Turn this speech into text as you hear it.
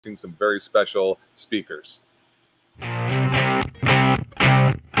some very special speakers.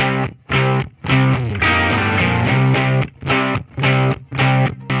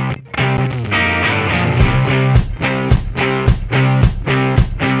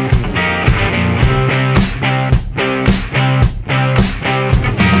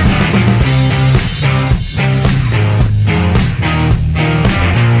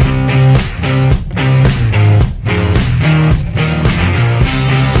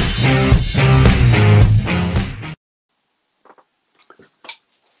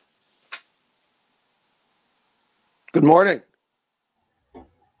 Good morning.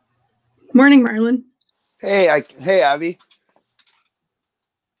 Morning, Marlon. Hey, hey, Abby.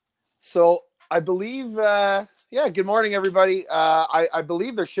 So I believe, good morning, everybody. I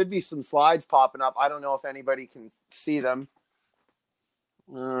believe there should be some slides popping up. I don't know if anybody can see them.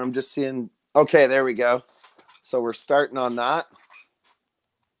 I'm just seeing. Okay, there we go. So we're starting on that.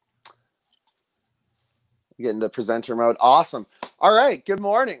 Getting to presenter mode. Awesome. All right. Good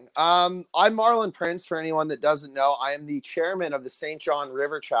morning. I'm Marlon Prince. For anyone that doesn't know, I am the chairman of the St. John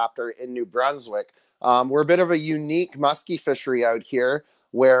River chapter in New Brunswick. We're a bit of a unique muskie fishery out here,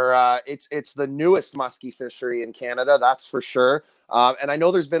 where it's the newest muskie fishery in Canada. That's for sure. And I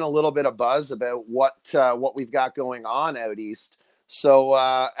know there's been a little bit of buzz about what we've got going on out east. So,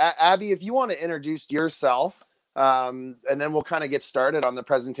 Abby, if you want to introduce yourself. And then we'll kind of get started on the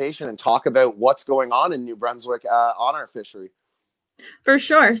presentation and talk about what's going on in New Brunswick on our fishery. For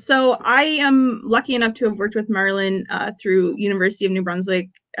sure. So I am lucky enough to have worked with Marlon through University of New Brunswick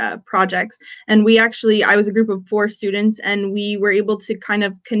projects. And I was a group of 4 students, and we were able to kind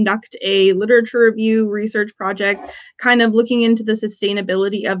of conduct a literature review research project, kind of looking into the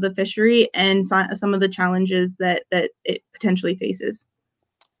sustainability of the fishery and some of the challenges that it potentially faces.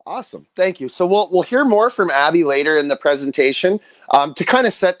 Awesome. Thank you. So we'll hear more from Abby later in the presentation. To kind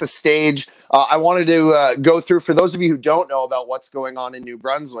of set the stage, I wanted to go through, for those of you who don't know about what's going on in New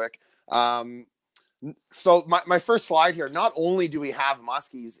Brunswick. So my first slide here, not only do we have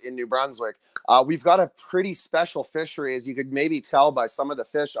muskies in New Brunswick, we've got a pretty special fishery, as you could maybe tell by some of the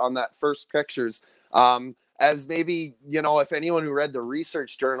fish on that first pictures. As maybe, if anyone who read the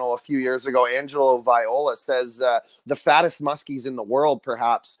research journal a few years ago, Angelo Viola says the fattest muskies in the world,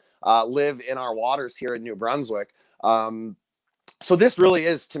 perhaps, live in our waters here in New Brunswick. So this really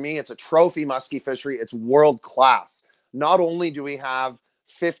is, to me, it's a trophy muskie fishery. It's world class. Not only do we have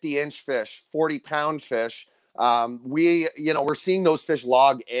 50-inch fish, 40-pound fish, we're seeing those fish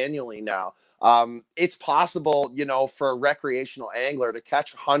log annually now. It's possible, for a recreational angler to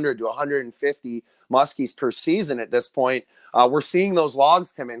catch 100 to 150 muskies per season at this point. We're seeing those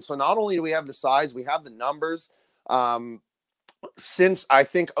logs come in. So not only do we have the size, we have the numbers. Since I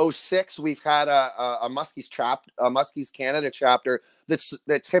think 2006, we've had a Muskies Canada chapter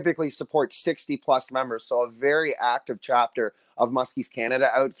that typically supports 60 plus members. So a very active chapter of Muskies Canada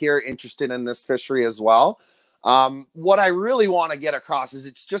out here, interested in this fishery as well. What I really want to get across is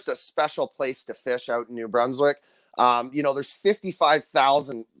it's just a special place to fish out in New Brunswick. There's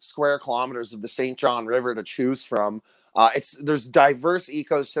 55,000 square kilometers of the St. John River to choose from. There's diverse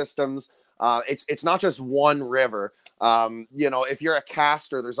ecosystems. It's not just one river. If you're a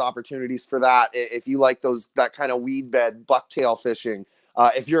caster, there's opportunities for that. If you like that kind of weed bed bucktail fishing,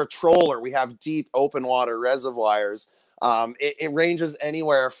 if you're a troller, we have deep open water reservoirs. It ranges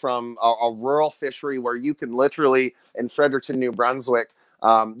anywhere from a rural fishery where you can literally, in Fredericton, New Brunswick,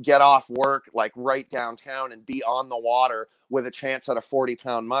 get off work like right downtown and be on the water with a chance at a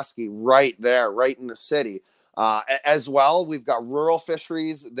 40-pound muskie right there, right in the city. As well, we've got rural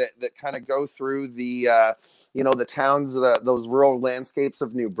fisheries that kind of go through the towns, those rural landscapes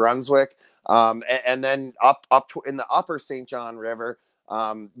of New Brunswick, and then up in the upper St. John River.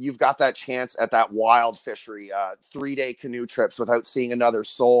 You've got that chance at that wild fishery, 3-day canoe trips without seeing another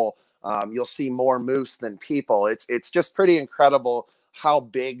soul. You'll see more moose than people. It's just pretty incredible how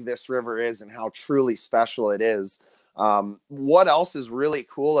big this river is and how truly special it is. What else is really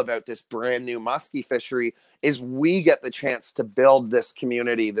cool about this brand new muskie fishery is we get the chance to build this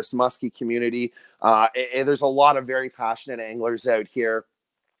community, this muskie community. And there's a lot of very passionate anglers out here.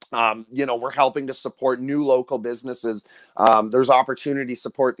 We're helping to support new local businesses. There's opportunity to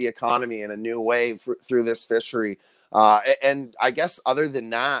support the economy in a new way through this fishery. And I guess other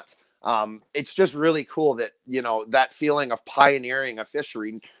than that, it's just really cool that, that feeling of pioneering a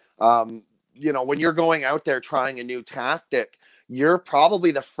fishery, when you're going out there trying a new tactic, you're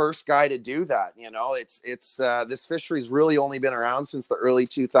probably the first guy to do that. This fishery's really only been around since the early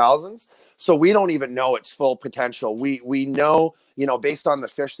 2000s. So we don't even know its full potential. We know, based on the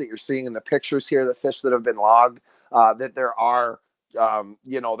fish that you're seeing in the pictures here, the fish that have been logged, that there are,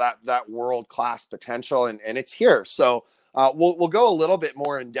 you know, that world-class potential, and it's here. So we'll go a little bit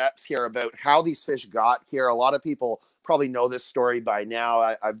more in depth here about how these fish got here. A lot of people probably know this story by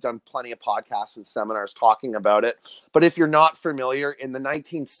now. I've done plenty of podcasts and seminars talking about it. But if you're not familiar, in the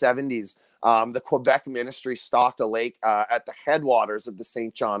 1970s, the Quebec Ministry stocked a lake at the headwaters of the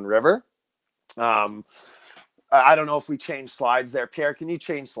St. John River. I don't know if we changed slides there. Pierre, can you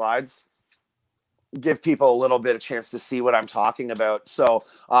change slides? Give people a little bit of chance to see what I'm talking about. So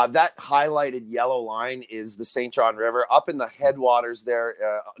that highlighted yellow line is the St. John River up in the headwaters there.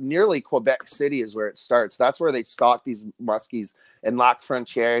 Nearly Quebec City is where it starts. That's where they stocked these muskies in Lac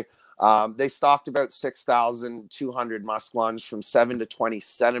Frontier. They stocked about 6,200 muskellunge from 7 to 20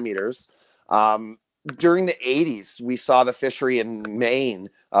 centimeters. During the 80s, we saw the fishery in Maine.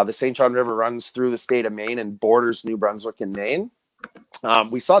 The St. John River runs through the state of Maine and borders New Brunswick and Maine.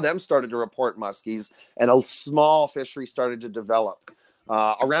 We saw them started to report muskies, and a small fishery started to develop.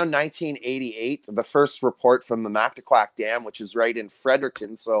 Around 1988, the first report from the Mactaquac Dam, which is right in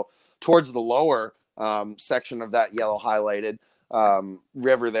Fredericton, so towards the lower section of that yellow highlighted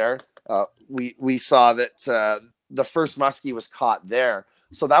river there, we saw that the first muskie was caught there.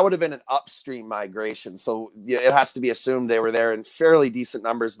 So that would have been an upstream migration. So it has to be assumed they were there in fairly decent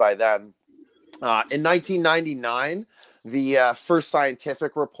numbers by then. In 1999, the first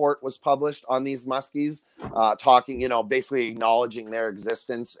scientific report was published on these muskies, talking, you know, basically acknowledging their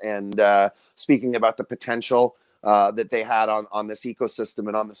existence and speaking about the potential that they had on this ecosystem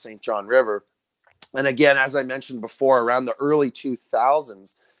and on the St. John River. And again, as I mentioned before, around the early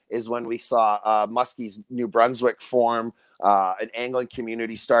 2000s is when we saw Muskies New Brunswick form. An angling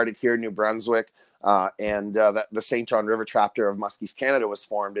community started here in New Brunswick, and the St. John River chapter of Muskies Canada was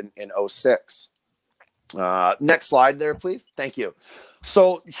formed in 2006. Next slide there, please. Thank you.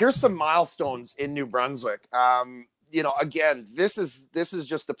 So here's some milestones in New Brunswick. You know, again, this is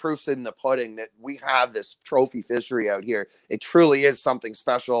just the proofs in the pudding that we have this trophy fishery out here. It truly is something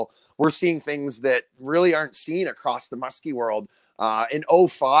special. We're seeing things that really aren't seen across the muskie world. In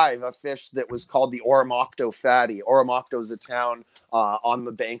 2005, a fish that was called the Oromocto fatty. Oromocto is a town on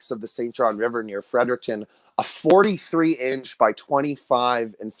the banks of the St. John River near Fredericton. A 43-inch by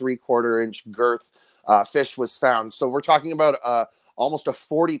 25 3/4-inch girth fish was found. So we're talking about almost a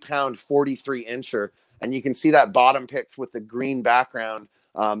 40-pound 43-incher. And you can see that bottom picked with the green background.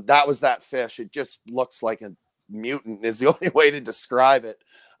 That was that fish. It just looks like a mutant is the only way to describe it.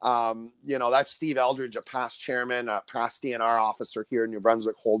 You know, that's Steve Eldridge, a past chairman, a past DNR officer here in New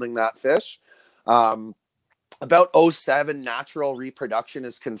Brunswick holding that fish. About 2007, natural reproduction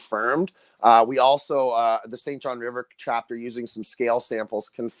is confirmed. We also, the St. John River chapter, using some scale samples,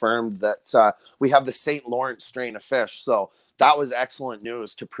 confirmed that we have the St. Lawrence strain of fish. So that was excellent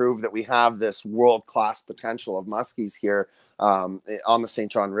news to prove that we have this world-class potential of muskies here on the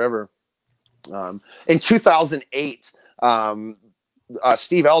St. John River. In 2008,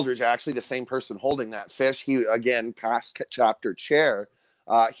 Steve Eldridge, actually the same person holding that fish, he, again, past chapter chair,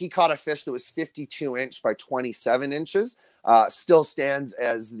 he caught a fish that was 52-inch by 27 inches. Still stands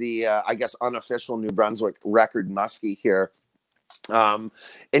as the, I guess, unofficial New Brunswick record muskie here.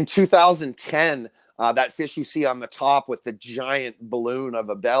 In 2010, that fish you see on the top with the giant balloon of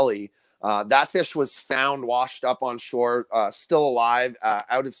a belly, that fish was found washed up on shore, still alive,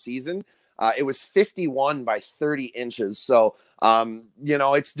 out of season. It was 51 by 30 inches. So, you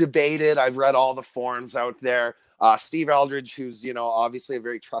know, it's debated. I've read all the forums out there. Steve Eldridge, who's, you know, obviously a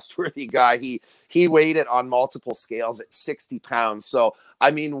very trustworthy guy, he weighed it on multiple scales at 60 pounds. So,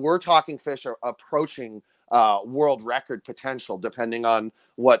 I mean, we're talking fish are approaching world record potential, depending on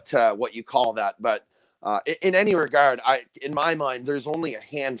what you call that. But in any regard, in my mind, there's only a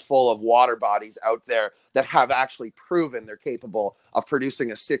handful of water bodies out there that have actually proven they're capable of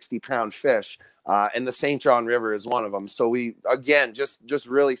producing a 60-pound fish. And the St. John River is one of them. So we, again, just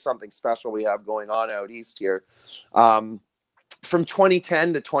really something special we have going on out east here. From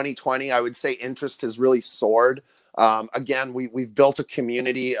 2010 to 2020, I would say interest has really soared. Again, we've built a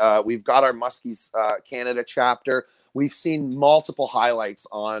community. We've got our Muskies Canada chapter. We've seen multiple highlights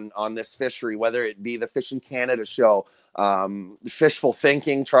on this fishery, whether it be the Fish in Canada show, Fishful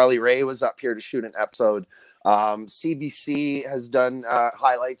Thinking. Charlie Ray was up here to shoot an episode. CBC has done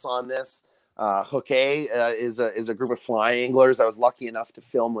highlights on this. Hook A is a group of fly anglers. I was lucky enough to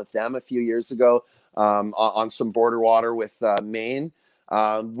film with them a few years ago on some border water with Maine.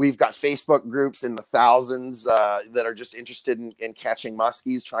 We've got Facebook groups in the thousands that are just interested in catching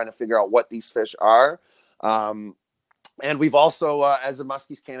muskies, trying to figure out what these fish are. And we've also, as a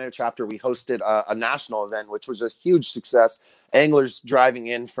Muskies Canada chapter, we hosted a national event, which was a huge success. Anglers driving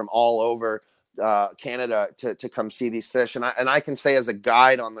in from all over Canada to come see these fish. And I can say, as a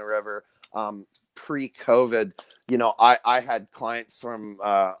guide on the river, pre-COVID, you know, I had clients from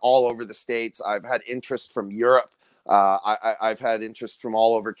all over the States. I've had interest from Europe. I've had interest from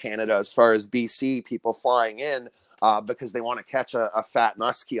all over Canada, as far as BC, people flying in because they want to catch a fat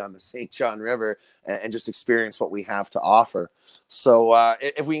muskie on the St. John River and just experience what we have to offer. So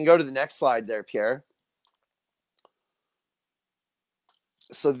if we can go to the next slide there, Pierre.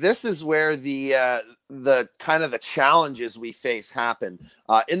 So this is where the kind of the challenges we face happen.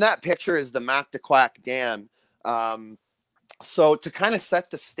 In that picture is the Mactaquac Dam. So to kind of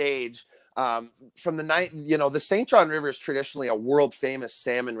set the stage, from the night, you know, the St. John River is traditionally a world famous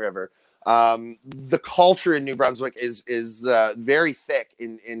salmon river. The culture in New Brunswick is very thick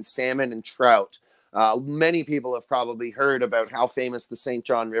in salmon and trout. Many people have probably heard about how famous the St.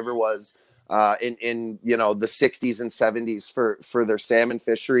 John River was in you know, the 60s and 70s for their salmon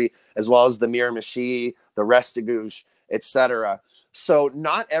fishery, as well as the Miramichi, the Restigouche, etc. So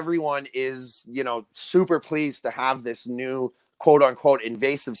not everyone is, you know, super pleased to have this new quote unquote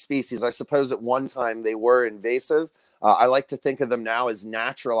invasive species. I suppose at one time they were invasive. I like to think of them now as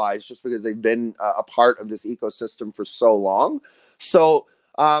naturalized, just because they've been a part of this ecosystem for so long. So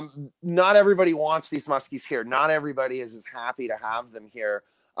not everybody wants these muskies here. Not everybody is as happy to have them here.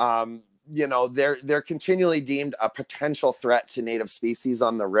 You know, they're continually deemed a potential threat to native species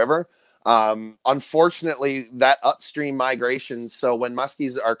on the river. Unfortunately, that upstream migration, so when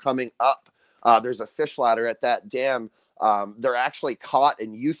muskies are coming up, there's a fish ladder at that dam. They're actually caught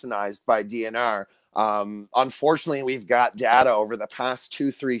and euthanized by DNR. Unfortunately, we've got data over the past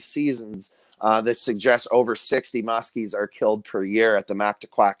 2-3 seasons that suggests over 60 muskies are killed per year at the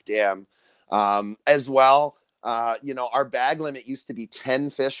Mactaquac Dam. As well, you know, our bag limit used to be 10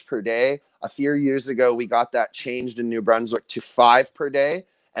 fish per day. A few years ago, we got that changed in New Brunswick to 5 per day.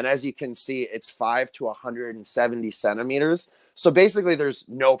 And as you can see, it's 5 to 170 centimeters. So basically, there's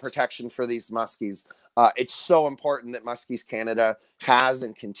no protection for these muskies. It's so important that Muskies Canada has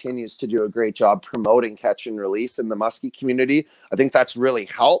and continues to do a great job promoting catch and release in the muskie community. I think that's really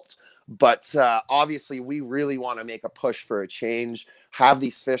helped. But obviously, we really want to make a push for a change, have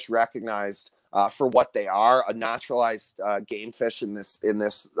these fish recognized for what they are, a naturalized game fish in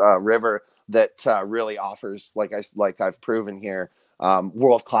this river that really offers, like I've proven here,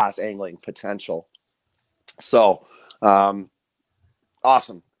 world-class angling potential. So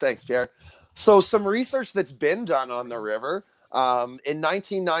awesome. Thanks, Pierre. So some research that's been done on the river. In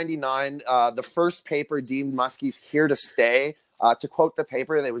 1999, the first paper deemed muskies here to stay. To quote the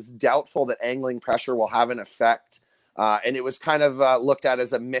paper, it was doubtful that angling pressure will have an effect. And it was kind of looked at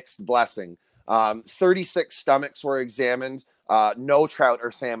as a mixed blessing. 36 stomachs were examined. No trout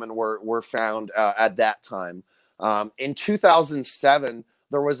or salmon were found at that time. In 2007,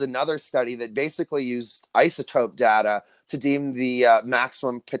 there was another study that basically used isotope data to deem the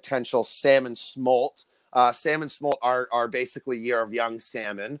maximum potential salmon smolt. Salmon smolt are basically year of young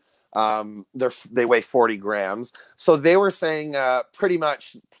salmon. They weigh 40 grams. So they were saying pretty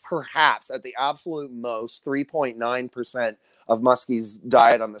much, perhaps at the absolute most, 3.9% of muskies'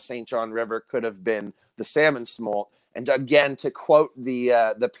 diet on the St. John River could have been the salmon smolt. And again, to quote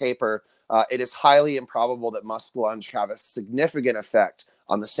the paper, it is highly improbable that muskellunge have a significant effect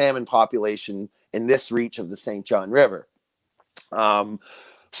on the salmon population in this reach of the St. John River.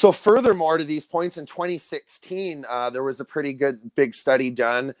 So furthermore to these points, in 2016, there was a pretty good big study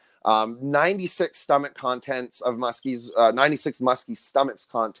done. 96 stomach contents of muskies, 96 muskie stomachs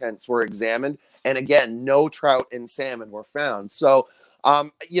contents were examined. And again, no trout and salmon were found. So,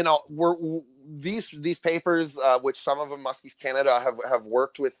 you know, these papers, which some of them Muskies Canada have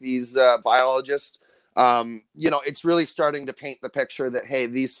worked with these biologists, you know, it's really starting to paint the picture that, hey,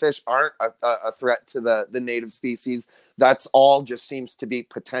 these fish aren't a threat to the native species. That's all just seems to be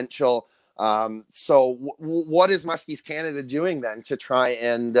potential. So what is Muskies Canada doing then to try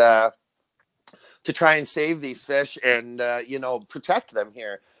and save these fish and you know, protect them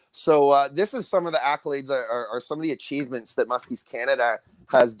here? So this is some of the accolades or some of the achievements that Muskies Canada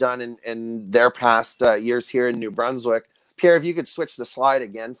has done in their past years here in New Brunswick. Pierre, if you could switch the slide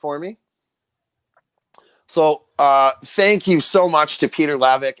again for me. So thank you so much to Peter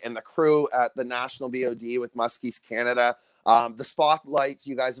Levick and the crew at the National BOD with Muskies Canada. The spotlights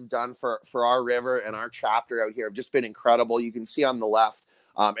you guys have done for our river and our chapter out here have just been incredible. You can see on the left,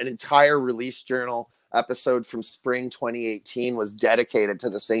 an entire release journal episode from spring 2018 was dedicated to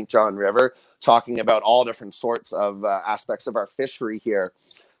the St. John River, talking about all different sorts of aspects of our fishery here.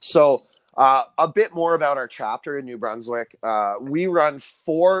 So a bit more about our chapter in New Brunswick. We run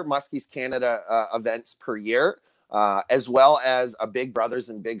 4 Muskies Canada events per year. as well as a Big Brothers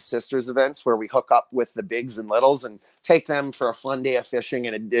and Big Sisters events where we hook up with the bigs and littles and take them for a fun day of fishing.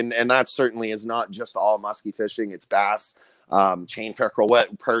 And that certainly is not just all musky fishing. It's bass, chain pickerel,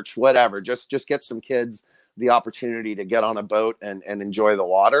 perch, whatever. Just get some kids the opportunity to get on a boat and enjoy the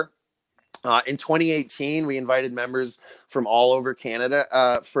water. In 2018, we invited members from all over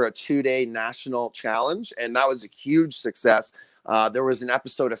Canada for a 2-day national challenge, and that was a huge success. There was an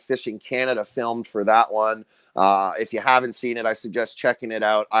episode of Fishing Canada filmed for that one. If you haven't seen it, I suggest checking it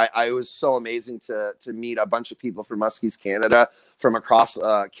out. It was so amazing to meet a bunch of people from Muskies Canada from across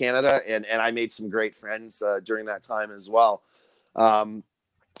Canada, and I made some great friends during that time as well.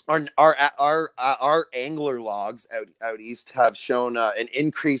 Our angler logs out east have shown an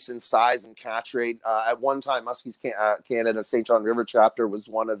increase in size and catch rate. At one time, Muskies Canada St. John River chapter was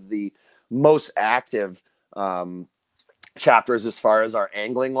one of the most active chapters as far as our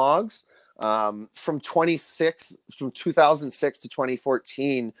angling logs. From 2006 to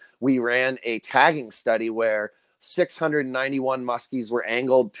 2014, we ran a tagging study where 691 muskies were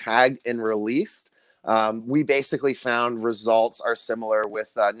angled, tagged, and released. We basically found results are similar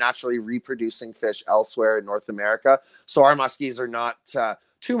with naturally reproducing fish elsewhere in North America. So our muskies are not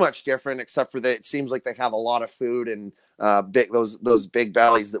too much different, except for that it seems like they have a lot of food and those big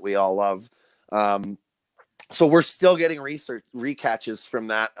bellies that we all love. So we're still getting recatches from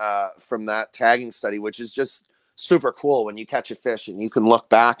that tagging study, which is just super cool when you catch a fish and you can look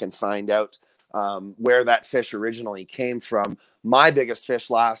back and find out where that fish originally came from. My biggest fish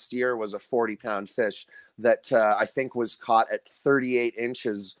last year was a 40-pound fish that I think was caught at 38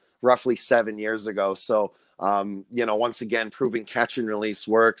 inches roughly 7 years ago. So, once again, proving catch and release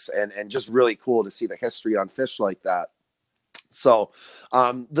works, and just really cool to see the history on fish like that. So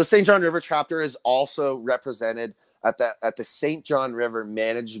the St. John River chapter is also represented at the St. John River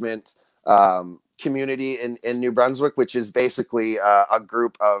Management community in New Brunswick, which is basically a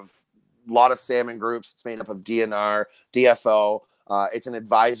group of a lot of salmon groups. It's made up of DNR, DFO. It's an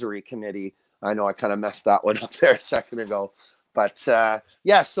advisory committee. I know I kind of messed that one up there a second ago. But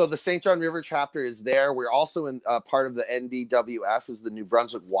yeah, so the St. John River chapter is there. We're also in part of the NBWF, is the New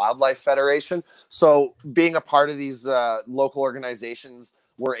Brunswick Wildlife Federation. So being a part of these local organizations,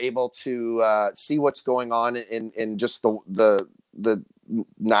 we're able to see what's going on in just the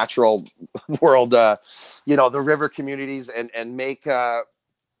natural world, the river communities, and make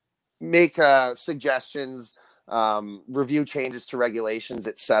suggestions, review changes to regulations,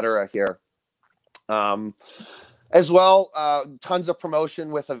 etc. here. As well, tons of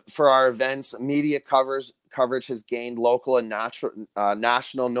promotion for our events. Media coverage has gained local and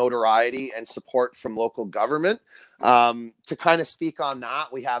national notoriety and support from local government. To kind of speak on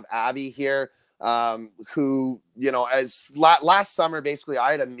that, we have Abby here, who, as last summer, basically,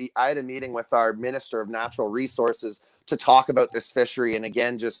 I had a meeting with our Minister of Natural Resources to talk about this fishery, and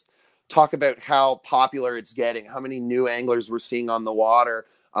again, just talk about how popular it's getting, how many new anglers we're seeing on the water.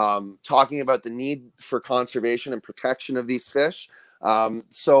 Talking about the need for conservation and protection of these fish.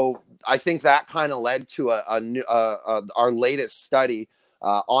 So I think that kind of led to our latest study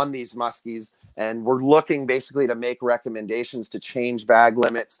on these muskies, and we're looking basically to make recommendations to change bag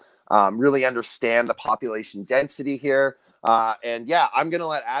limits, really understand the population density here. And yeah, I'm going to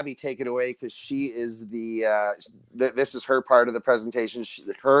let Abby take it away because she is this is her part of the presentation.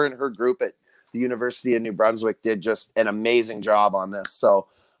 Her and her group at the University of New Brunswick did just an amazing job on this. So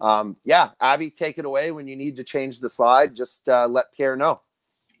yeah, Abby, take it away. When you need to change the slide, just let Pierre know.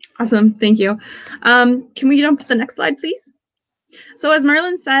 Awesome. Thank you. Can we jump to the next slide, please? So as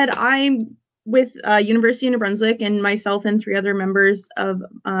Marlon said, I'm with University of New Brunswick, and myself and 3 other members of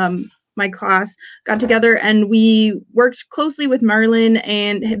my class got together, and we worked closely with Marlon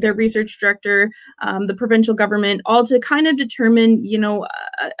and their research director, the provincial government, all to kind of determine,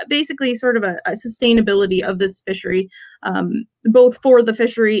 basically sort of a sustainability of this fishery, both for the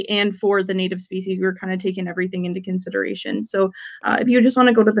fishery and for the native species. We were kind of taking everything into consideration. So if you just want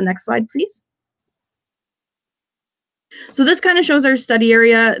to go to the next slide, please. So this kind of shows our study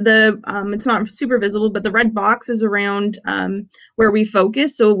area. It's not super visible, but the red box is around where we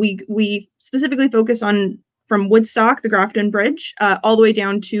focus. So we specifically focus on from Woodstock, the Grafton Bridge, all the way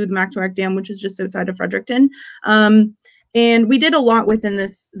down to the Maxwell Dam, which is just outside of Fredericton. And we did a lot within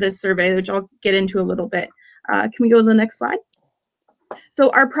this survey, which I'll get into a little bit. Can we go to the next slide? So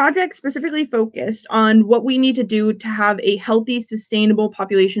our project specifically focused on what we need to do to have a healthy, sustainable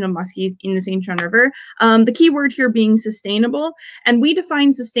population of muskies in the St. John River. The key word here being sustainable, and we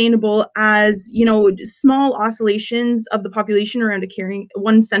define sustainable as, small oscillations of the population around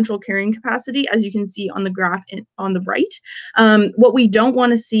one central carrying capacity, as you can see on the graph on the right. What we don't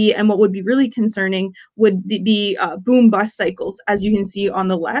want to see, and what would be really concerning, would be boom bust cycles, as you can see on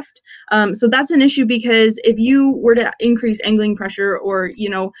the left. So that's an issue, because if you were to increase angling pressure or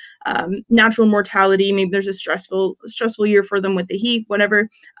natural mortality, maybe there's a stressful year for them with the heat, whatever,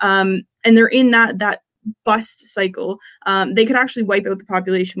 and they're in that bust cycle, they could actually wipe out the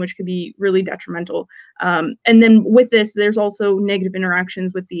population, which could be really detrimental. And then with this, there's also negative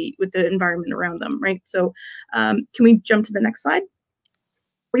interactions with the environment around them, right? So can we jump to the next slide?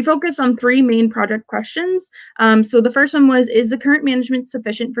 We focused on 3 main project questions. So the first one was, is the current management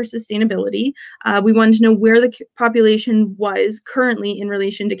sufficient for sustainability? We wanted to know where the population was currently in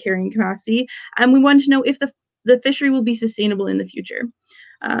relation to carrying capacity, and we wanted to know if the fishery will be sustainable in the future.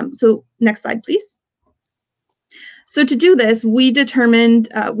 So next slide, please. So to do this, we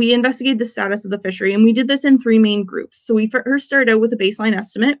investigated the status of the fishery, and we did this in 3 main groups. So we first started out with a baseline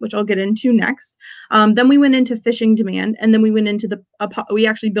estimate, which I'll get into next. Then we went into fishing demand, and then we went into we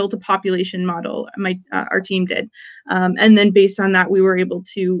actually built a population model. Our team did, and then based on that, we were able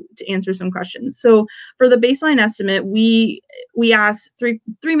to answer some questions. So for the baseline estimate, we asked three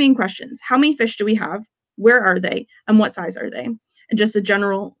main questions: how many fish do we have? Where are they? And what size are they? And just a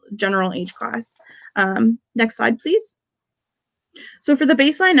general age class. Next slide, please. So for the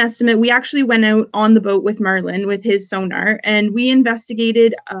baseline estimate, we actually went out on the boat with Marlin with his sonar, and we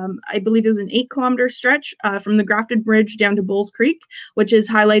investigated, I believe it was an 8-kilometer stretch from the Grafton Bridge down to Bulls Creek, which is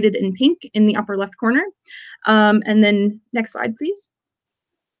highlighted in pink in the upper left corner. And then next slide, please.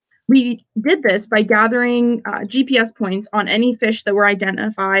 We did this by gathering GPS points on any fish that were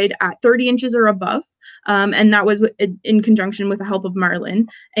identified at 30 inches or above, and that was in conjunction with the help of Marlin.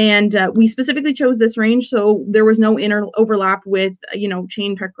 And we specifically chose this range so there was no overlap with,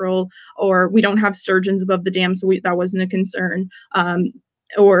 chain pickerel, or we don't have sturgeons above the dam, so that wasn't a concern.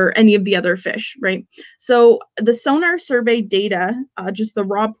 Or any of the other fish, right? So the sonar survey data, just the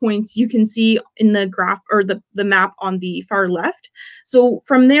raw points you can see in the graph or the map on the far left. So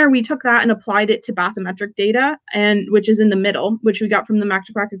from there, we took that and applied it to bathymetric data, which is in the middle, which we got from the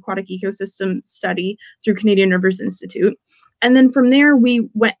Mactaquac Aquatic Ecosystem Study through Canadian Rivers Institute. And then from there, we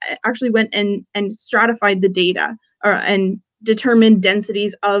went and stratified the data and determined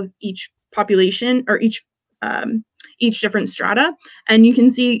densities of each population, or each different strata, and you can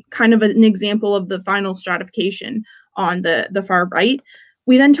see kind of an example of the final stratification on the far right.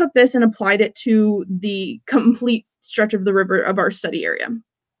 We then took this and applied it to the complete stretch of the river of our study area.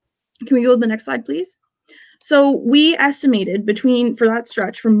 Can we go to the next slide, please? So we estimated for that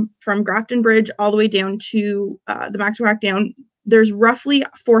stretch from Grafton Bridge all the way down to the Mactaquac down, there's roughly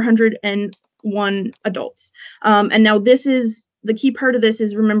 401 adults. And now this is, the key part of this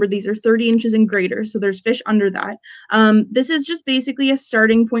is, remember, these are 30 inches and greater, so there's fish under that. This is just basically a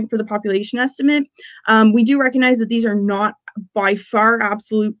starting point for the population estimate. We do recognize that these are not by far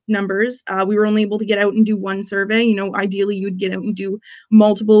absolute numbers. We were only able to get out and do 1 survey. Ideally you'd get out and do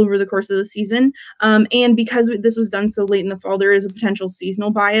multiple over the course of the season. And because this was done so late in the fall, there is a potential seasonal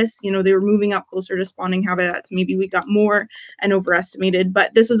bias. They were moving up closer to spawning habitats. Maybe we got more and overestimated,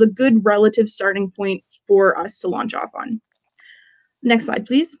 but this was a good relative starting point for us to launch off on. Next slide,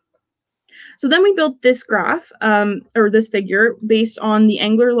 please. So then we built this graph, or this figure, based on the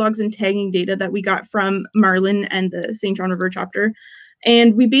angler logs and tagging data that we got from Marlin and the St. John River chapter.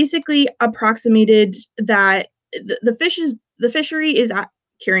 And we basically approximated that the fishery is at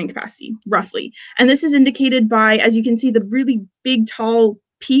carrying capacity, roughly. And this is indicated by, as you can see, the really big, tall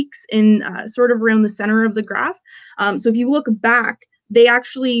peaks in sort of around the center of the graph. So if you look back, they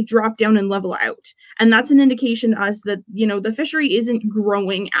actually drop down and level out. And that's an indication to us that, the fishery isn't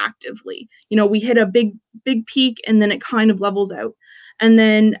growing actively. We hit a big peak and then it kind of levels out. And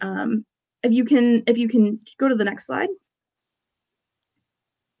then if you can go to the next slide.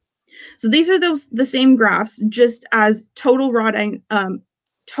 So these are the same graphs, just as total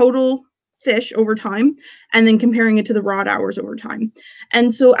total fish over time, and then comparing it to the rod hours over time.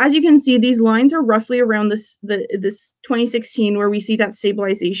 And so as you can see, these lines are roughly around this 2016, where we see that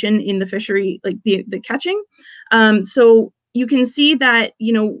stabilization in the fishery, like the catching. So you can see that,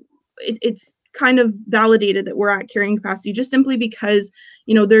 it's kind of validated that we're at carrying capacity, just simply because,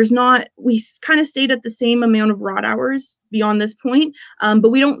 we kind of stayed at the same amount of rod hours beyond this point,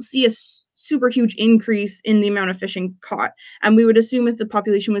 but we don't see a super huge increase in the amount of fishing caught. And we would assume if the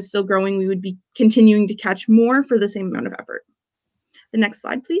population was still growing, we would be continuing to catch more for the same amount of effort. The next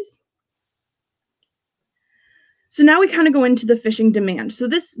slide, please. So now we kind of go into the fishing demand. So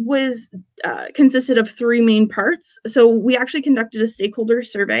this was consisted of three main parts. So we actually conducted a stakeholder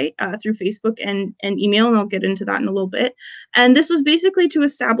survey through Facebook and email, and I'll get into that in a little bit. And this was basically to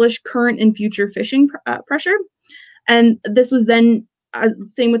establish current and future fishing pressure. And this was then,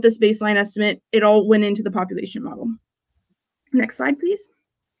 same with this baseline estimate, it all went into the population model. Next slide, please.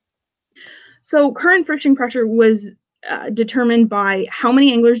 So current fishing pressure was determined by how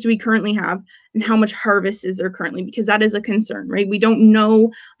many anglers do we currently have and how much harvest is there currently, because that is a concern, right? We don't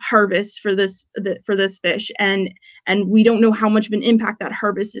know harvest for this fish, and we don't know how much of an impact that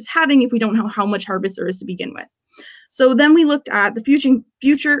harvest is having if we don't know how much harvest there is to begin with. So then we looked at the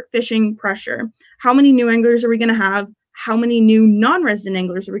future fishing pressure. How many new anglers are we going to have? How many new non-resident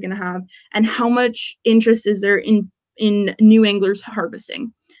anglers are we going to have? And how much interest is there in new anglers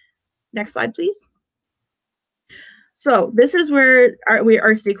harvesting? Next slide, please. So this is where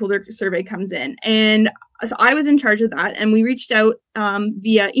our stakeholder survey comes in. And so I was in charge of that, and we reached out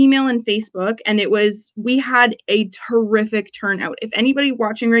via email and Facebook, and we had a terrific turnout. If anybody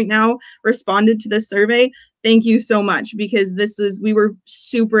watching right now responded to this survey, thank you so much, because we were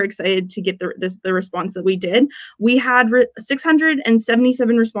super excited to get the response that we did. We had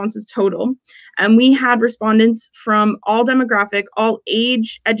 677 responses total, and we had respondents from all demographic, all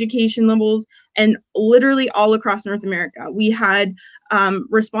age, education levels, and literally all across North America. We had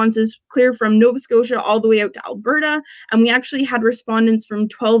responses clear from Nova Scotia all the way out to Alberta, and we actually had respondents from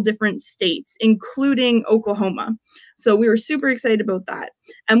 12 different states, including Oklahoma. So we were super excited about that.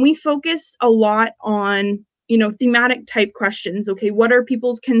 And we focused a lot on thematic type questions. Okay, what are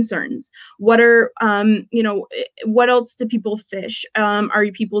people's concerns? What are, what else do people fish? Are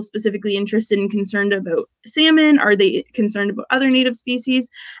people specifically interested and concerned about salmon? Are they concerned about other native species?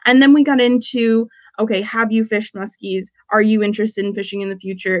 And then we got into, okay, have you fished muskies? Are you interested in fishing in the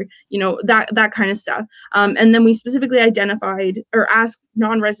future? That kind of stuff. And then we specifically identified or asked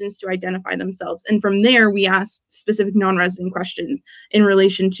non-residents to identify themselves. And from there, we asked specific non-resident questions in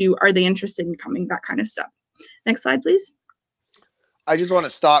relation to, are they interested in coming, that kind of stuff. Next slide, please. I just want to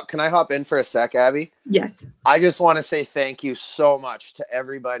stop. Can I hop in for a sec, Abby? Yes. I just want to say thank you so much to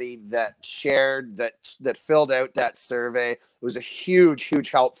everybody that shared, that filled out that survey. It was a huge, huge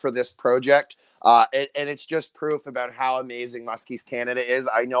help for this project. And it's just proof about how amazing Muskies Canada is.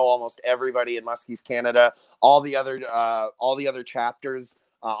 I know almost everybody in Muskies Canada, all the other chapters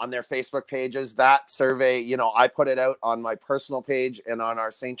on their Facebook pages. That survey, I put it out on my personal page and on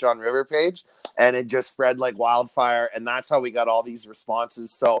our St. John River page, and it just spread like wildfire. And that's how we got all these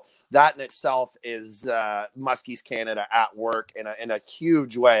responses. So that in itself is Muskies Canada at work in a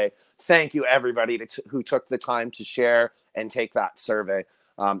huge way. Thank you, everybody who took the time to share and take that survey.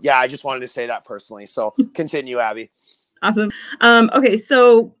 I just wanted to say that personally. So continue, Abby. Awesome. Okay,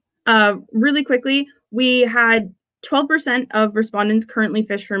 so really quickly, we had 12% of respondents currently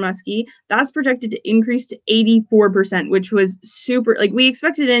fish for muskie. That's projected to increase to 84%, which was super, we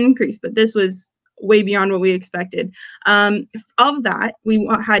expected an increase, but this was way beyond what we expected. Of that, we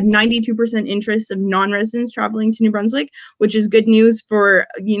had 92% interest of non-residents traveling to New Brunswick, which is good news for,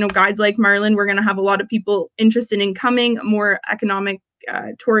 guides like Marlon. We're going to have a lot of people interested in coming, more economic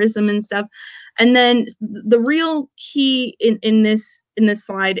tourism and stuff. And then the real key in this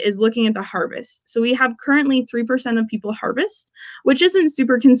slide is looking at the harvest. So we have currently 3% of people harvest, which isn't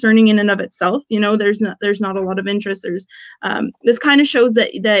super concerning in and of itself. There's not a lot of interest. This kind of shows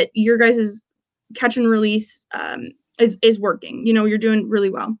that your guys' catch and release is working. You're doing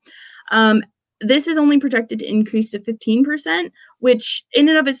really well. This is only projected to increase to 15%, which in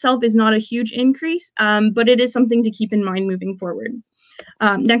and of itself is not a huge increase, but it is something to keep in mind moving forward.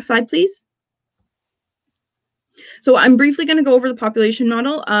 Next slide, please. So I'm briefly going to go over the population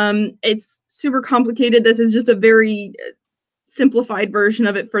model. It's super complicated. This is just a very simplified version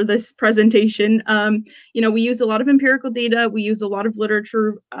of it for this presentation. We use a lot of empirical data. We use a lot of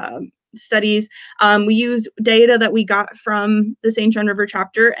literature studies. We used data that we got from the St. John River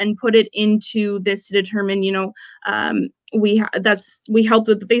chapter and put it into this to determine, we helped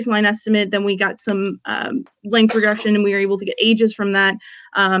with the baseline estimate. Then we got some length regression, and we were able to get ages from that.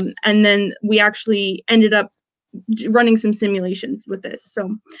 And then we actually ended up running some simulations with this.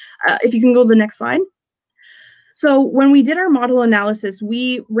 So if you can go to the next slide. So when we did our model analysis,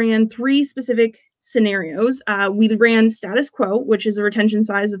 we ran 3 specific scenarios. We ran status quo, which is a retention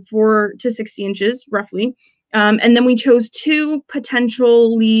size of 4 to 60 inches, roughly. And then we chose 2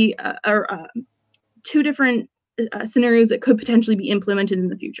 potentially, 2 different scenarios that could potentially be implemented in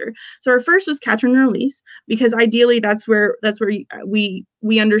the future. So our first was catch and release, because ideally that's where we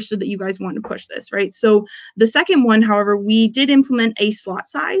understood that you guys want to push this, right? So the second one, however, we did implement a slot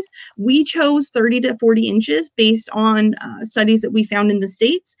size. We chose 30 to 40 inches based on studies that we found in the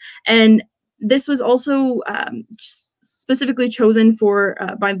States, and this was also specifically chosen for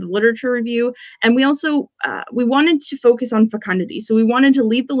by the literature review. And we also we wanted to focus on fecundity, so we wanted to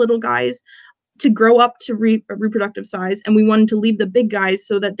leave the little guys to grow up to reproductive size, and we wanted to leave the big guys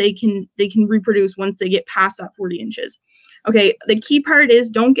so that they can reproduce once they get past that 40 inches. Okay, the key part is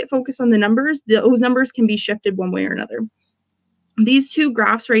don't get focused on the numbers. Those numbers can be shifted one way or another. These two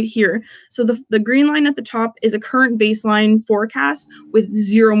graphs right here, so the green line at the top is a current baseline forecast with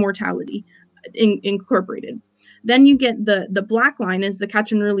 0 mortality incorporated. Then you get the black line is the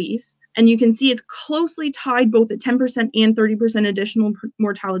catch and release, and you can see it's closely tied both at 10% and 30% additional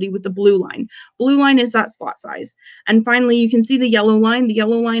mortality with the blue line. Blue line is that slot size. And finally, you can see the yellow line. The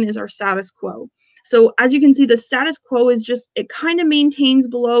yellow line is our status quo. So as you can see, the status quo is just, it kind of maintains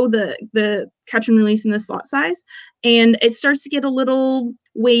below the catch and release in the slot size, and it starts to get a little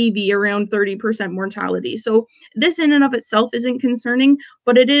wavy around 30% mortality. So this in and of itself isn't concerning,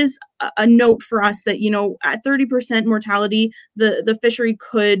 but it is a note for us that, you know, at 30% mortality, the fishery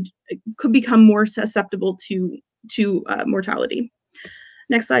could become more susceptible to mortality.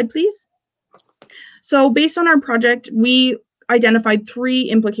 Next slide, please. So based on our project, we identified 3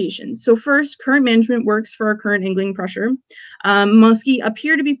 implications. So first, current management works for our current angling pressure. Muskie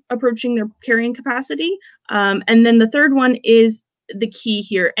appear to be approaching their carrying capacity. And then the third one is the key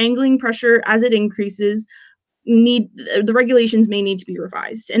here. Angling pressure, as it increases, the regulations may need to be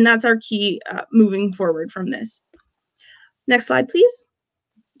revised. And that's our key moving forward from this. Next slide, please.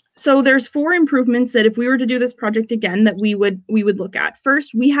 So there's 4 improvements that if we were to do this project again that we would look at.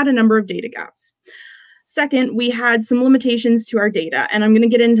 First, we had a number of data gaps. Second, we had some limitations to our data, and I'm going to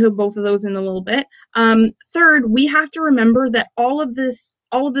get into both of those in a little bit. Third, we have to remember that all of this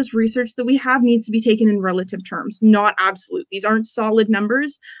research that we have needs to be taken in relative terms, not absolute. These aren't solid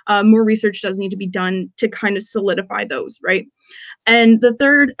numbers. More research does need to be done to kind of solidify those, right? And the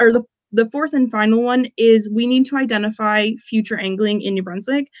third, or the fourth and final one, is we need to identify future angling in New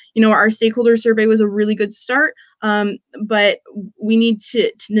Brunswick. You know, our stakeholder survey was a really good start, but we need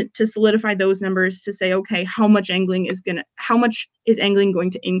to solidify those numbers to say, okay, how much is angling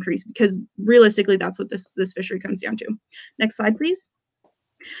going to increase? Because realistically, that's what this fishery comes down to. Next slide, please.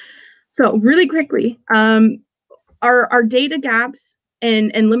 So really quickly, our data gaps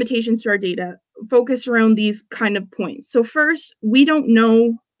and limitations to our data focus around these kind of points. So first, we don't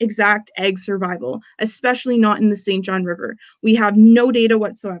know exact egg survival, especially not in the St. John River. We have no data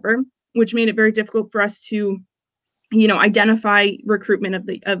whatsoever, which made it very difficult for us to, you know, identify recruitment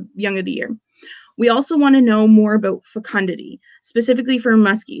of young of the year. We also want to know more about fecundity, specifically for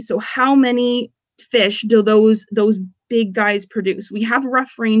muskie. So how many fish do those big guys produce? We have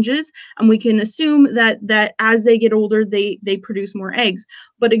rough ranges, and we can assume that as they get older, they produce more eggs.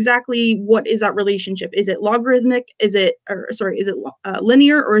 But exactly what is that relationship? Is it logarithmic? Is it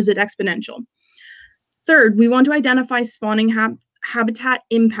linear, or is it exponential? Third, we want to identify spawning habitat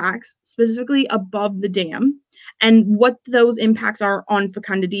impacts, specifically above the dam, and what those impacts are on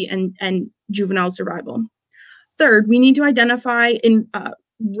fecundity and juvenile survival. Third, we need to identify in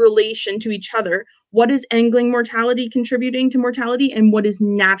relation to each other, what is angling mortality contributing to mortality and what is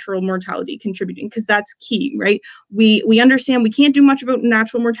natural mortality contributing, because that's key, right? We understand we can't do much about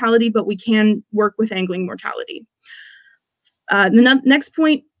natural mortality, but we can work with angling mortality. The next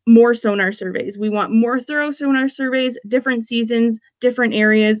point, more sonar surveys. We want more thorough sonar surveys, different seasons, different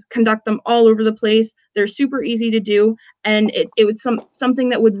areas, conduct them all over the place. They're super easy to do, and it would something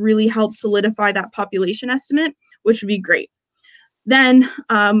that would really help solidify that population estimate, which would be great. Then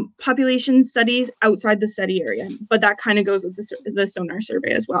population studies outside the study area, but that kind of goes with the sonar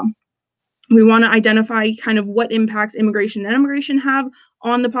survey as well. We want to identify kind of what impacts immigration and emigration have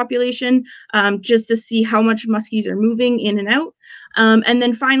on the population, just to see how much muskies are moving in and out. And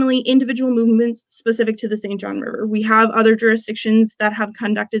then finally, individual movements specific to the St. John River. We have other jurisdictions that have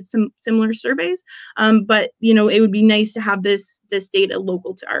conducted some similar surveys, but you know, it would be nice to have this data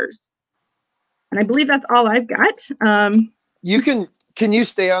local to ours. And I believe that's all I've got. Can you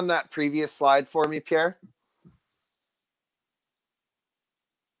stay on that previous slide for me, Pierre?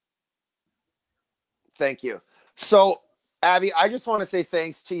 Thank you. So, Abby, I just want to say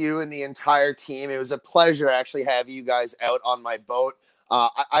thanks to you and the entire team. It was a pleasure to actually have you guys out on my boat.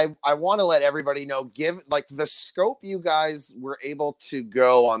 I want to let everybody know, the scope you guys were able to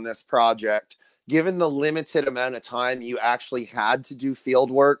go on this project given the limited amount of time you actually had to do field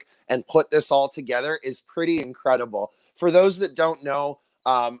work and put this all together, is pretty incredible. For those that don't know,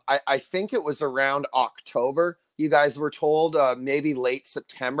 I think it was around October, you guys were told, maybe late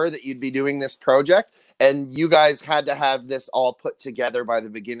September, that you'd be doing this project. And you guys had to have this all put together by the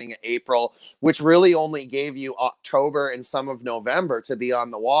beginning of April, which really only gave you October and some of November to be on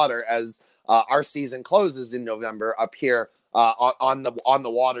the water, as our season closes in November up here on the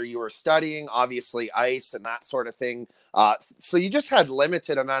water you were studying, obviously ice and that sort of thing. So you just had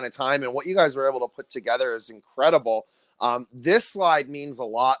limited amount of time, and what you guys were able to put together is incredible. This slide means a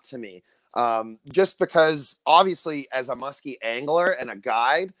lot to me, just because obviously as a muskie angler and a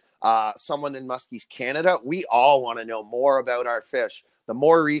guide, someone in Muskies Canada, we all want to know more about our fish. The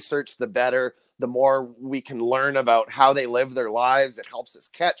more research, the better. The more we can learn about how they live their lives. It helps us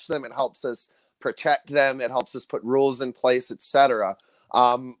catch them. It helps us protect them. It helps us put rules in place, etc.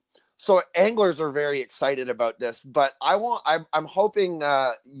 So anglers are very excited about this, but I'm hoping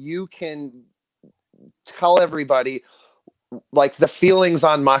you can tell everybody like the feelings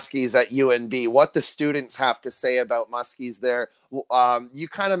on muskies at UNB, what the students have to say about muskies there. You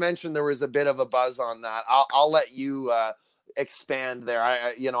kind of mentioned there was a bit of a buzz on that. I'll let you expand there.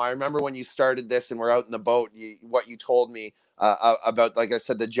 I remember when you started this and we're out in the boat, what you told me about, like I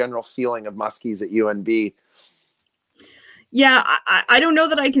said, the general feeling of muskies at UNB. Yeah, I don't know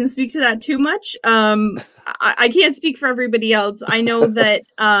that I can speak to that too much. I can't speak for everybody else. I know that,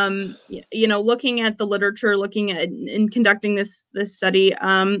 looking at the literature, looking at and conducting this study,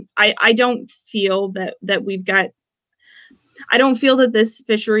 I don't feel that we've got, I don't feel that this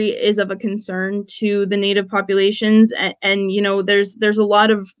fishery is of a concern to the native populations. And there's a lot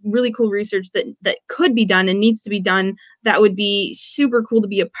of really cool research that could be done and needs to be done that would be super cool to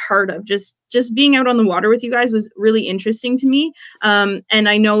be a part of. Just being out on the water with you guys was really interesting to me. And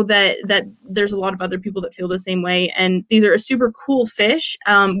I know that there's a lot of other people that feel the same way. And these are a super cool fish.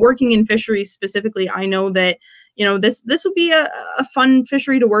 Working in fisheries specifically, I know that this would be a fun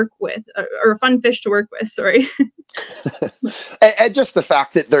fishery to work with, or a fun fish to work with. Sorry. And just the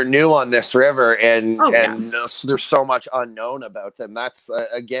fact that they're new on this river, and there's so much unknown about them. That's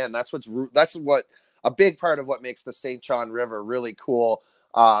again, that's what a big part of what makes the St. John River really cool.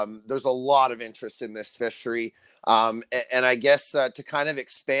 There's a lot of interest in this fishery. And I guess to kind of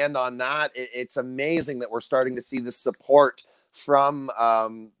expand on that, it's amazing that we're starting to see the support from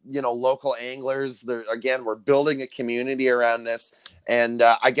local anglers. Again, we're building a community around this. And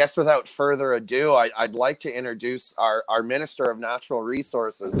I guess without further ado, I'd like to introduce our Minister of Natural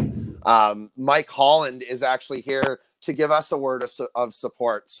Resources. Mike Holland is actually here to give us a word of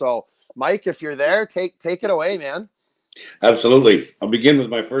support. So Mike, if you're there, take it away, man. Absolutely. I'll begin with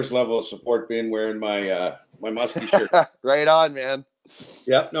my first level of support being wearing my my Musky shirt. Right on, man.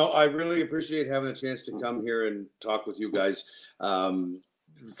 Yeah, no, I really appreciate having a chance to come here and talk with you guys.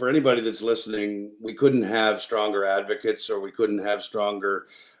 For anybody that's listening, we couldn't have stronger advocates, or we couldn't have stronger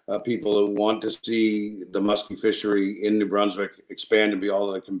people who want to see the musky fishery in New Brunswick expand and be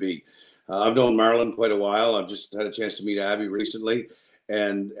all that it can be. I've known Marlon quite a while. I've just had a chance to meet Abby recently,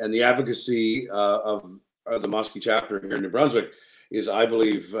 and the advocacy of the Musky chapter here in New Brunswick is, I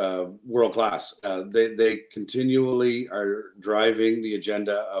believe, world class. They continually are driving the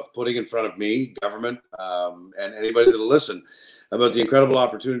agenda of putting in front of me, government, and anybody that'll listen, about the incredible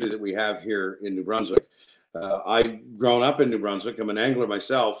opportunity that we have here in New Brunswick. I've grown up in New Brunswick. I'm an angler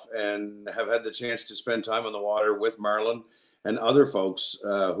myself, and have had the chance to spend time on the water with Marlon and other folks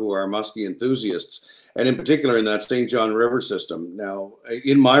who are musky enthusiasts, and in particular in that St. John River system. Now,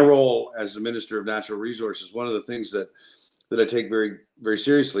 in my role as the Minister of Natural Resources, one of the things that I take very, very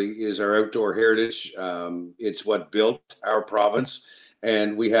seriously is our outdoor heritage. It's what built our province,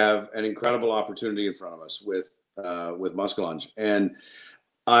 and we have an incredible opportunity in front of us with muskellunge. And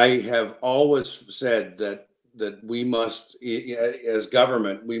I have always said that we must, as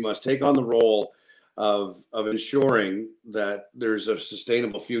government, we must take on the role of ensuring that there's a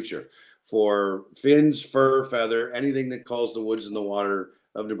sustainable future for fins, fur, feather, anything that calls the woods and the water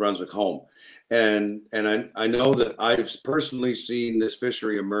of New Brunswick home. And I know that I've personally seen this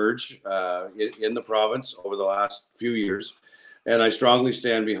fishery emerge in the province over the last few years, and I strongly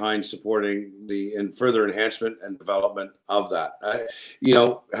stand behind supporting the further enhancement and development of that.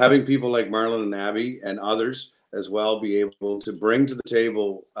 Having people like Marlon and Abby and others as well be able to bring to the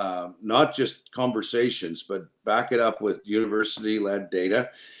table not just conversations, but back it up with university-led data.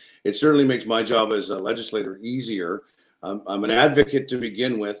 It certainly makes my job as a legislator easier. I'm an advocate to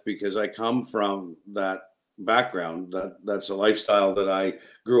begin with because I come from that background. That's a lifestyle that I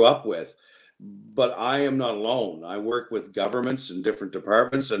grew up with. But I am not alone. I work with governments and different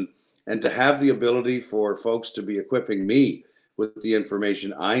departments, and and to have the ability for folks to be equipping me with the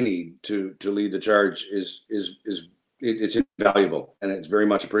information I need to lead the charge it's invaluable, and it's very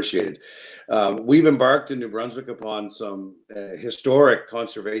much appreciated. We've embarked in New Brunswick upon some historic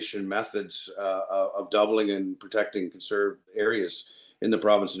conservation methods of doubling and protecting conserved areas in the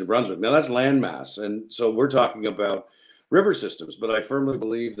province of New Brunswick. Now that's landmass, and so we're talking about river systems, but I firmly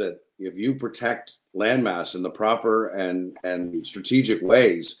believe that if you protect landmass in the proper and strategic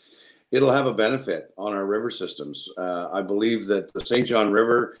ways, it'll have a benefit on our river systems. I believe that the St. John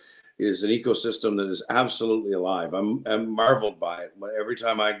River is an ecosystem that is absolutely alive. I'm marveled by it. Every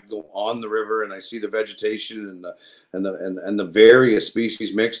time I go on the river and I see the vegetation and the various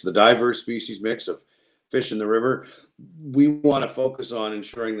species mix, the diverse species mix of fish in the river, we want to focus on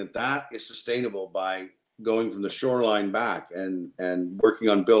ensuring that that is sustainable by going from the shoreline back and working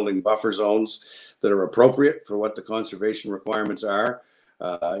on building buffer zones that are appropriate for what the conservation requirements are.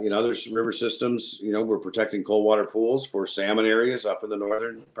 In other river systems, we're protecting cold water pools for salmon areas up in the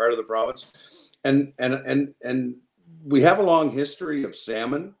northern part of the province. And we have a long history of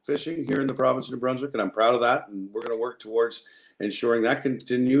salmon fishing here in the province of New Brunswick, and I'm proud of that. And we're going to work towards ensuring that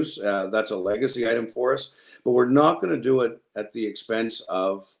continues. That's a legacy item for us, but we're not going to do it at the expense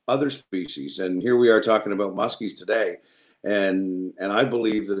of other species. And here we are talking about muskies today. And I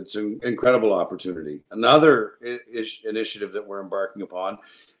believe that it's an incredible opportunity. Another initiative that we're embarking upon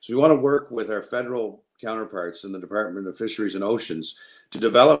is we want to work with our federal counterparts in the Department of Fisheries and Oceans to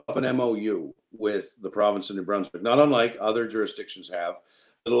develop an MOU with the province of New Brunswick, not unlike other jurisdictions have,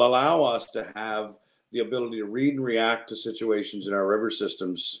 that'll allow us to have the ability to read and react to situations in our river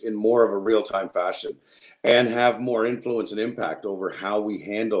systems in more of a real-time fashion and have more influence and impact over how we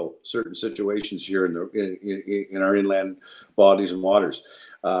handle certain situations here in our inland bodies and waters.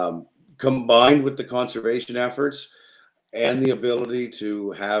 Combined with the conservation efforts and the ability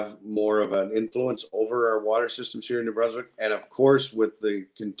to have more of an influence over our water systems here in New Brunswick, and of course with the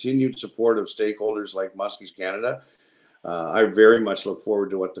continued support of stakeholders like Muskies Canada, I very much look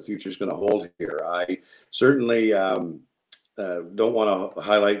forward to what the future is going to hold here. I certainly don't want to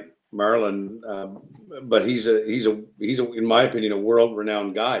highlight Marlon, but he's in my opinion, a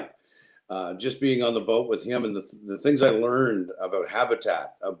world-renowned guide. Just being on the boat with him and the things I learned about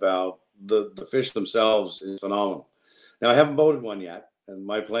habitat, about the fish themselves is phenomenal. Now, I haven't boated one yet, and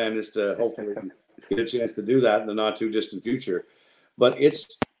my plan is to hopefully get a chance to do that in the not too distant future. But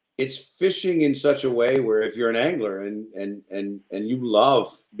it's fishing in such a way where if you're an angler and you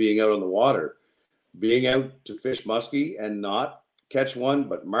love being out on the water, being out to fish muskie and not catch one,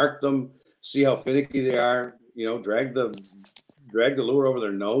 but mark them, see how finicky they are, drag the lure over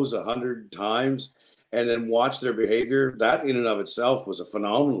their nose 100 times, and then watch their behavior. That in and of itself was a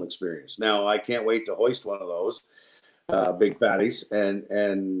phenomenal experience. Now I can't wait to hoist one of those big fatties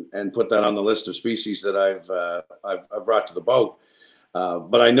and put that on the list of species that I've brought to the boat.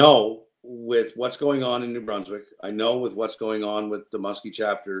 But I know with what's going on in New Brunswick, I know with what's going on with the Muskie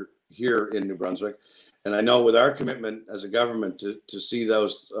chapter here in New Brunswick, and I know with our commitment as a government to see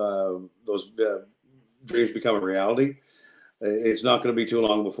those dreams become a reality, it's not going to be too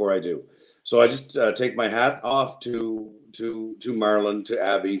long before I do. So I just take my hat off to Marlon, to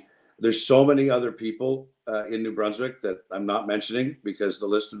Abby. There's so many other people in New Brunswick that I'm not mentioning because the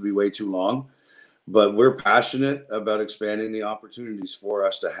list would be way too long. But we're passionate about expanding the opportunities for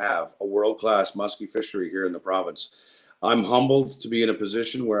us to have a world-class muskie fishery here in the province. I'm humbled to be in a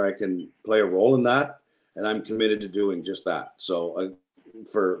position where I can play a role in that, and I'm committed to doing just that. So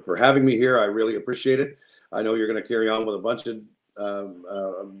for having me here, I really appreciate it. I know you're going to carry on with a bunch of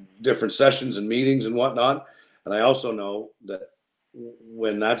different sessions and meetings and whatnot. And I also know that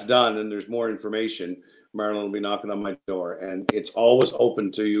when that's done and there's more information, Marlon will be knocking on my door. And it's always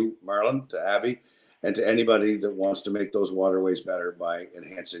open to you, Marlon, to Abby, and to anybody that wants to make those waterways better by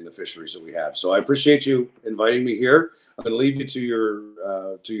enhancing the fisheries that we have. So I appreciate you inviting me here. I'm going to leave you to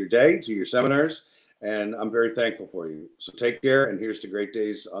your day, to your seminars, and I'm very thankful for you. So take care, and here's to great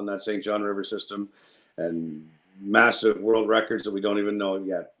days on that St. John River system and massive world records that we don't even know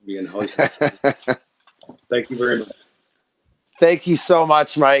yet being hosted. Thank you very much. Thank you so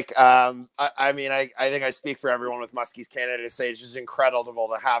much, Mike. I think I speak for everyone with Muskies Canada to say it's just incredible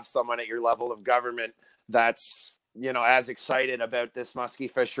to have someone at your level of government that's, as excited about this muskie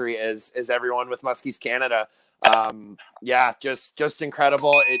fishery as everyone with Muskies Canada. Just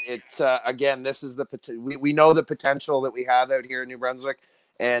incredible. Again, this is we know the potential that we have out here in New Brunswick,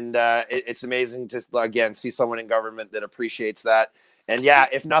 and it's amazing to again see someone in government that appreciates that. And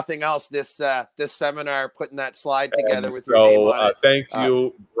if nothing else, this seminar, putting that slide together with your name on it. Thank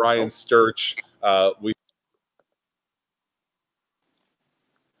you, Brian Sturch.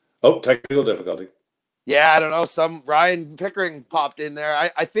 Oh, technical difficulty. Yeah, I don't know. Some Ryan Pickering popped in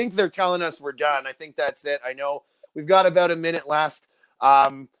there. I think they're telling us we're done. I think that's it. I know we've got about a minute left.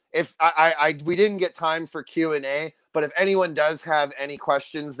 If we didn't get time for Q&A, but if anyone does have any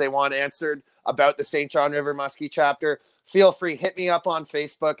questions they want answered about the St. John River Muskie chapter, feel free, hit me up on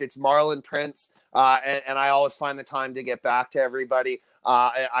Facebook. It's Marlon Prince. And I always find the time to get back to everybody.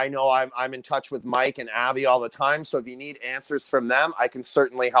 I know I'm in touch with Mike and Abby all the time. So if you need answers from them, I can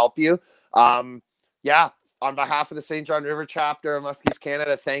certainly help you. Yeah, on behalf of the St. John River chapter of Muskies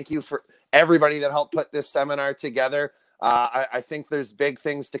Canada, thank you for everybody that helped put this seminar together. I think there's big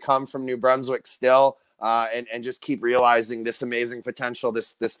things to come from New Brunswick still, and just keep realizing this amazing potential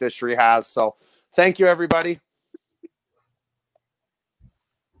this fishery has. So thank you, everybody.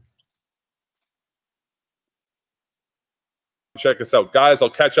 Check us out, guys. I'll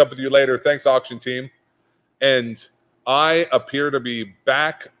catch up with you later. Thanks, auction team. And I appear to be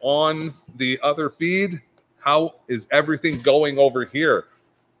back on the other feed. How is everything going over here?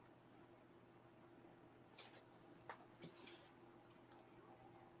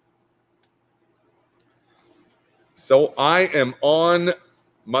 So I am on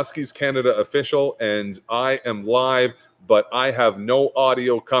Muskies Canada official and I am live, but I have no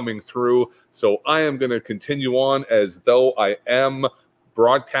audio coming through. So I am going to continue on as though I am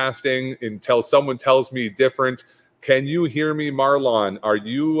broadcasting until someone tells me different. Can you hear me, Marlon? Are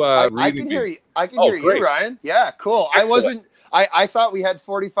you reading I can hear you. I can hear great. you, Ryan. Yeah, cool. Excellent. I thought we had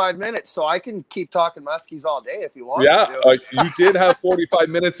 45 minutes, so I can keep talking Muskies all day if you want to. You did have 45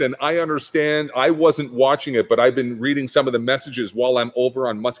 minutes, and I understand. I wasn't watching it, but I've been reading some of the messages while I'm over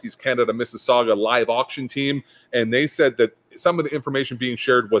on Muskies Canada Mississauga live auction team, and they said that some of the information being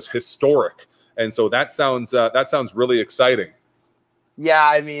shared was historic, and so that sounds really exciting. Yeah,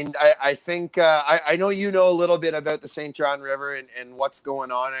 I mean, I think I know you know a little bit about the St. John River and what's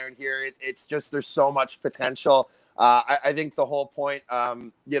going on out here. It's just there's so much potential. I think the whole point,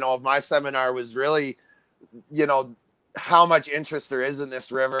 of my seminar was really, how much interest there is in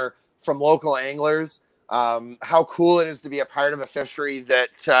this river from local anglers. How cool it is to be a part of a fishery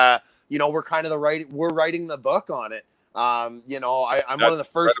that we're kind of we're writing the book on it. I'm one of the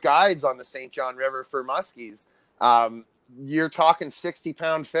first guides on the St. John River for muskies. You're talking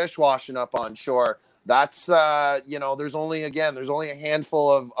 60-pound fish washing up on shore. That's there's only a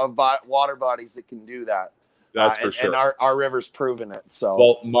handful of water bodies that can do that. That's for sure. And our river's proven it. So,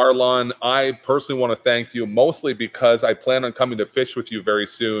 well, Marlon, I personally want to thank you mostly because I plan on coming to fish with you very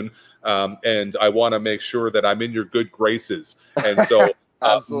soon, and I want to make sure that I'm in your good graces. And so,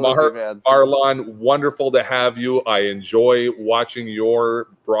 absolutely, man. Marlon, wonderful to have you. I enjoy watching your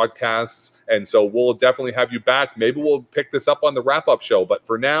broadcasts, and so we'll definitely have you back. Maybe we'll pick this up on the wrap-up show. But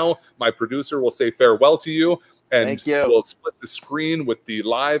for now, my producer will say farewell to you, and thank you. We'll split the screen with the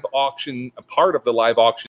live auction, part of the live auction